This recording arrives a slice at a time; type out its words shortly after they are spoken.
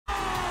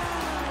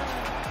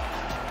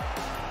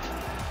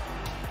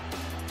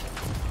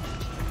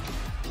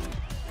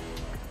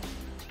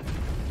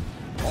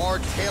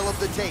tale of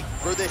the tape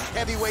for this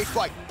heavyweight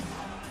fight.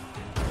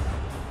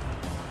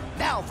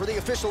 Now for the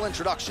official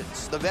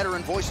introductions, the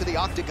veteran voice of the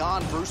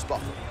Octagon, Bruce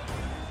Buffer.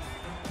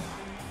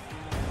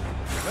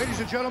 Ladies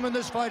and gentlemen,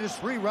 this fight is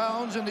 3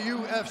 rounds in the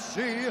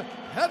UFC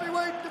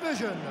heavyweight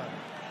division.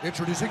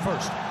 Introducing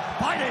first,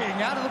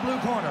 fighting out of the blue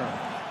corner,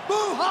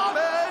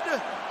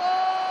 Muhammad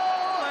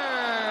Ali.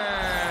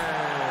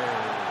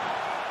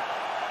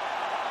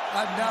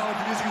 And now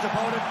introducing his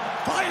opponent,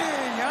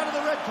 fighting out of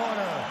the red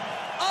corner,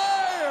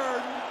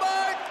 Iron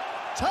Mike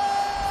Tyson.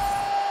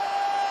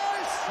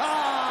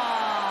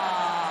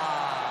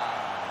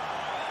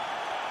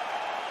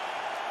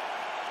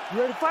 You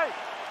ready to fight?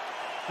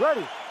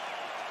 Ready.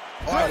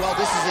 All right, well,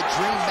 this is a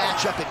dream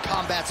matchup in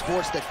combat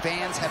sports that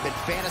fans have been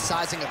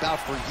fantasizing about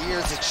for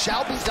years. It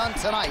shall be done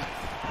tonight.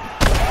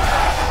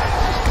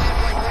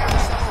 Right there, the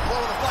central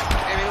blow of the fight.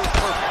 I mean, it was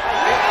perfect.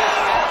 It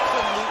was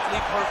absolutely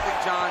perfect,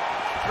 John.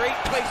 Great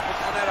placement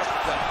on that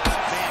uppercut.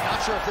 Man,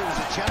 not sure if there was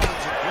a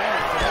gentleman's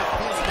agreement for both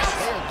feeling out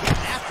there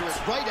getting after it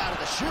right out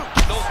of the chute.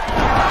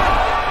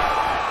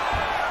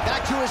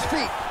 Back to his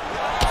feet.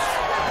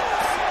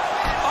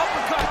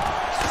 Uppercut.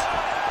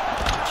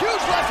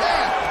 Huge left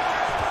hand.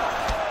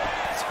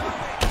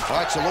 All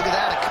right, so look at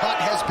that. A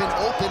cut has been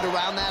opened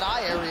around that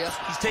eye area.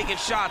 He's taking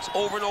shots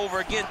over and over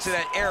again to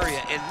that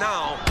area, and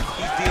now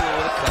he's dealing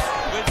with a cut.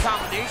 Good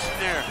combination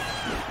there.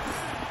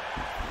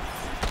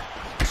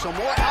 So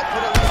more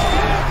output.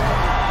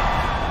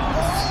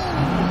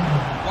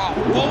 Wow,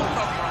 both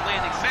of them are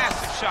landing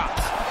massive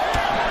shots.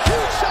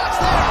 Huge shots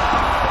there.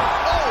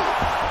 Oh.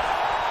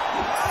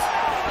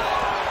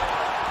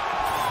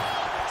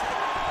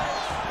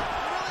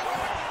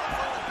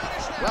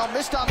 Well,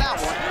 missed on that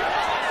one.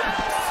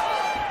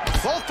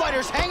 Both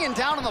fighters hanging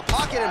down in the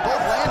pocket and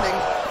both landing.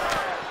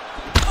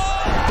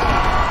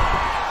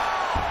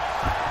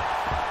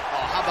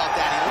 Oh, how about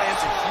that? He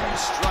lands a huge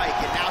strike,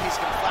 and now he's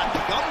going to flap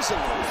the gums a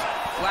little.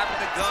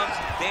 Flapping the gums,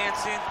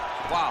 dancing.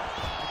 Wow.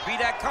 To be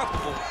that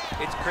comfortable,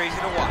 it's crazy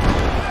to watch.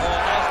 Oh,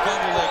 nice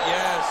double leg,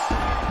 yes.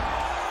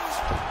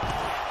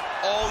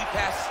 Oh, he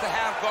passes the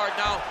half guard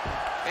now,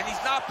 and he's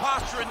not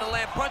posturing to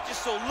land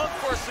punches, so look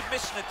for a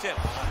submission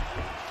attempt.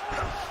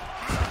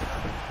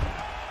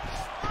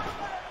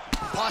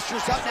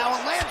 Postures up now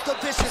and lands the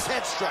vicious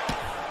head strike.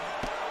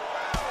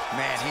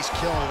 Man, he's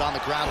killing it on the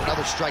ground.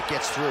 Another strike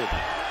gets through.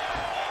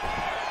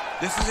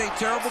 This is a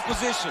terrible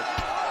position.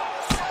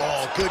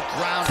 Oh, good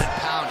ground and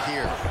pound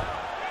here.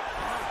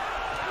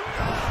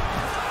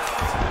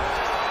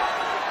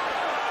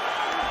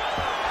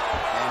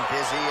 And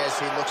busy as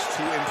he looks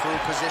to improve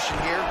position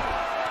here.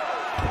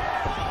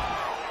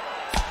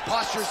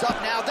 Postures up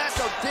now. That's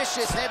a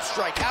vicious head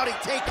strike. How'd he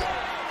take it?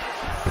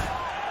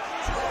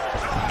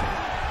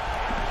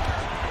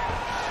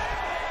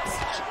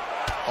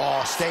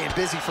 Oh, staying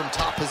busy from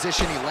top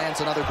position. He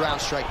lands another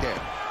ground strike there.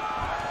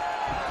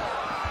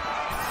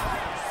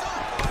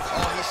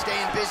 Oh, he's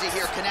staying busy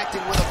here,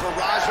 connecting with a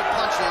barrage of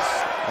punches.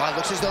 Well, it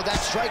looks as though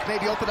that strike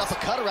maybe opened up a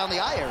cut around the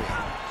eye area.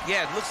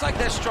 Yeah, it looks like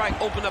that strike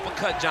opened up a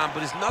cut, John,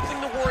 but it's nothing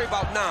to worry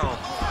about now,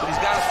 but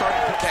he's got to start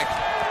to protect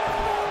it.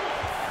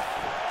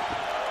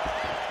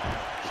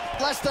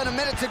 Less than a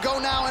minute to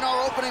go now in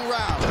our opening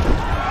round.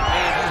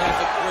 Man, he has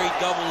a great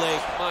double leg.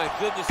 My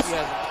goodness, he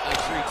has a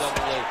great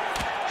double leg.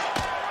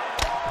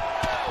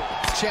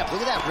 Champ,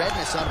 look at that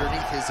redness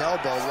underneath his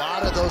elbow. A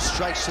lot of those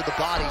strikes to the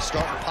body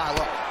starting to pile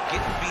up.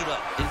 Getting beat up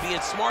and being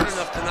smart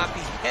enough to not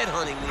be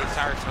headhunting the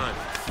entire time.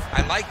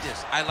 I like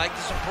this. I like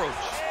this approach.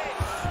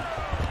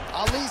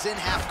 Ali's in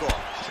half guard,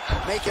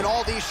 making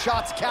all these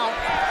shots count.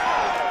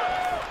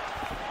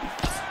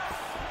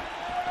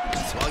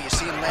 Well, you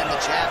see him land the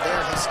jab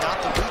there. He's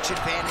got the reach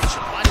advantage.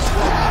 Might as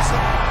well use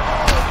it.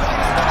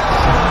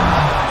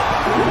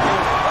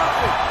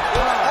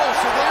 Oh,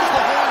 so there's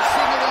the horn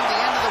signaling the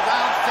end of the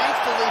round.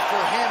 Thankfully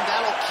for him,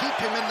 that'll keep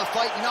him in the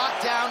fight.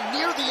 Knocked down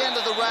near the end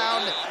of the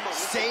round.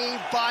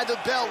 Saved by the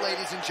bell,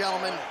 ladies and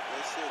gentlemen.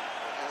 That's it.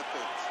 What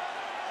happens?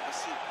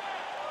 That's it.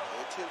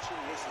 Pay attention.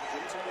 Listen.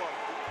 Give him some water.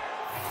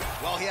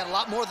 Well, he had a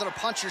lot more than a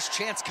puncher's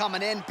chance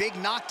coming in. Big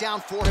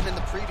knockdown for him in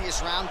the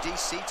previous round.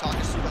 DC, talk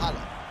us through the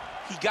highlight.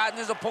 He got in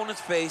his opponent's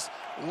face,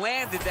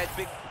 landed that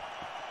big...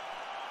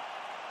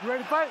 You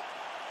ready to fight?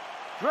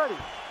 Ready.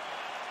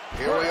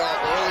 Here we are,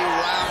 early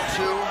round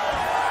 2.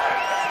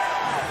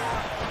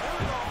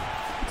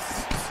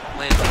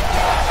 Landed.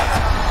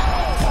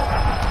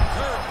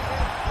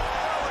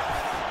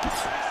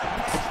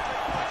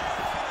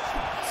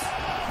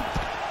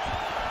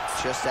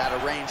 Just out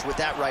of range with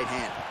that right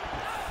hand.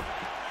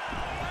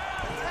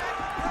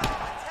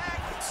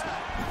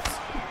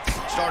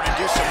 Starting to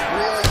do some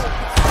really...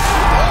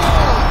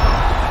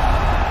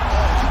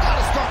 you got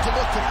to start to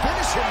look to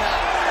finish him now.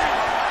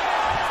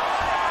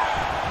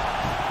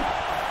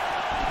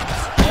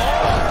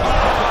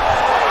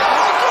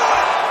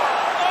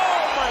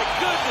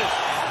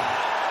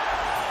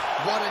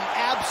 What an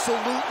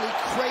absolutely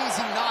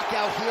crazy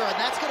knockout here, and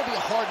that's going to be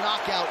a hard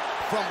knockout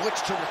from which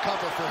to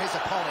recover for his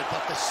opponent,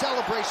 but the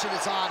celebration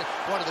is on.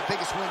 One of the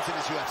biggest wins in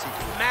his UFC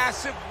career.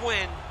 Massive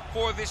win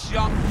for this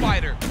young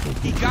fighter.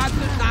 He got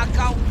the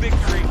knockout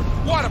victory.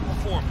 What a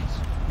performance.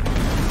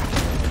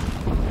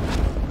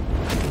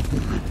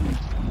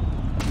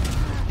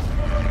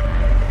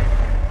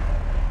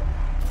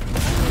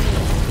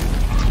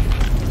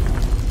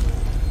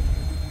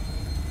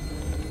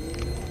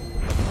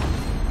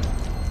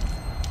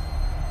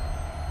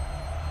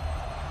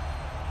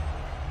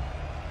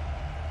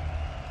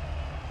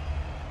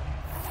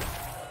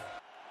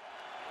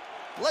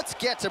 Let's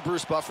get to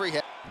Bruce Buffer.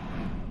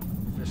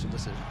 Official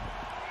decision.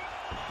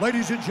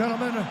 Ladies and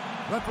gentlemen,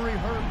 referee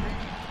Herb